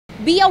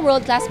Be a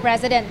world-class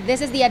president.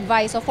 This is the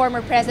advice of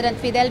former President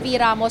Fidel V.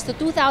 Ramos to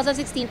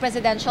 2016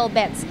 presidential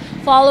bets,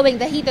 following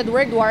the heated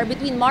word war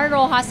between Mar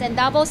Rojas and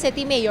Davao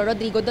City Mayor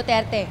Rodrigo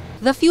Duterte.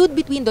 The feud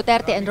between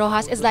Duterte and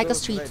Rojas is like a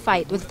street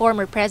fight, with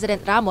former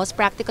President Ramos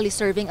practically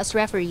serving as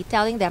referee,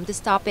 telling them to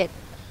stop it.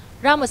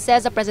 Ramos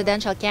says a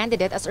presidential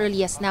candidate as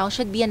early as now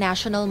should be a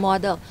national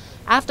model.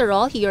 After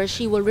all, he or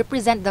she will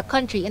represent the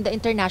country in the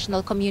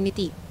international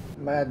community.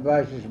 My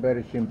advice is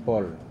very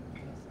simple.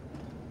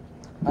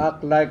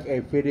 Act like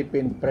a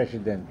Philippine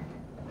president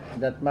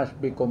that must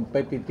be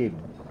competitive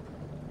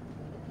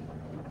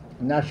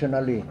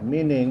nationally,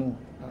 meaning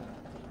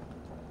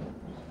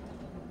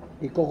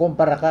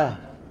ikukumpara ka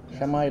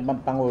sa mga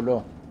ibang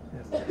pangulo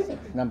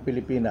ng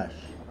Pilipinas.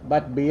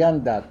 But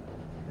beyond that,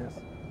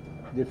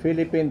 the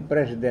Philippine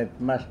president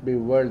must be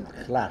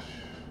world-class.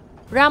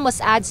 Ramos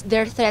adds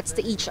their threats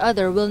to each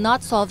other will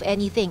not solve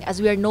anything,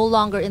 as we are no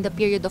longer in the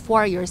period of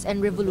warriors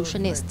and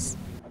revolutionists.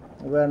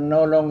 We are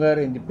no longer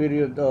in the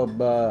period of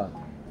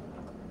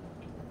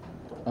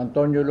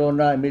Antonio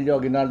Luna, Emilio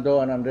Aguinaldo,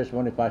 and Andres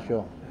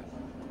Bonifacio.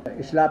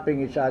 Slapping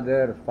each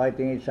other,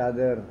 fighting each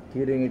other,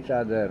 killing each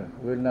other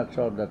will not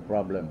solve that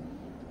problem.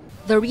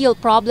 The real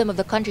problem of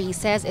the country, he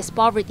says, is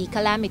poverty,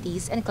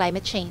 calamities, and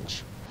climate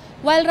change.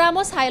 While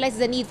Ramos highlights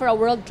the need for a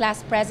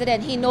world-class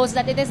president, he knows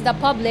that it is the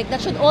public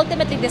that should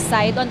ultimately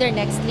decide on their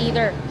next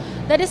leader.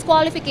 The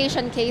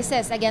disqualification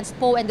cases against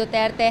Poe and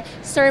Duterte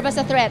serve as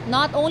a threat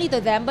not only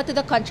to them but to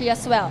the country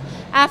as well.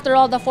 After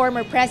all, the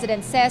former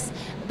president says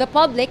the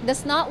public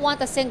does not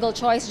want a single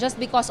choice just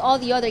because all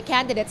the other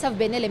candidates have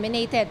been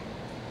eliminated.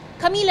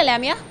 Camila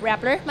Lamia,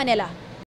 Rappler, Manila.